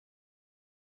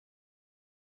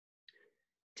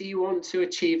Do you want to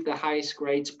achieve the highest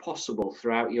grades possible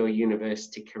throughout your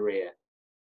university career?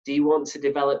 Do you want to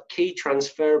develop key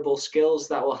transferable skills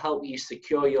that will help you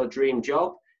secure your dream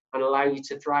job and allow you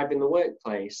to thrive in the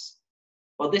workplace?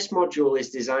 Well, this module is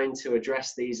designed to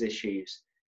address these issues.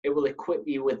 It will equip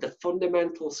you with the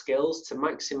fundamental skills to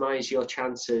maximise your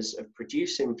chances of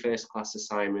producing first-class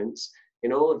assignments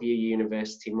in all of your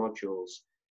university modules.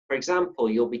 For example,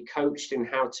 you'll be coached in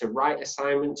how to write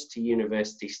assignments to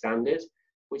university standard,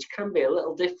 which can be a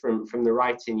little different from the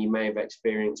writing you may have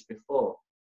experienced before.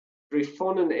 Through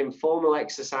fun and informal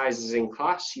exercises in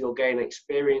class, you'll gain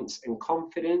experience and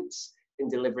confidence in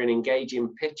delivering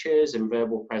engaging pictures and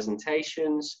verbal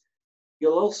presentations.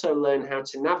 You'll also learn how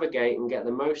to navigate and get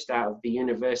the most out of the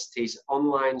university's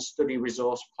online study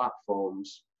resource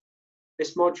platforms.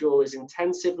 This module is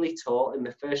intensively taught in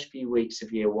the first few weeks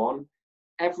of Year 1.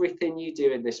 Everything you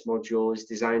do in this module is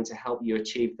designed to help you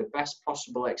achieve the best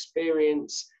possible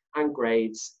experience and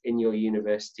grades in your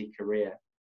university career.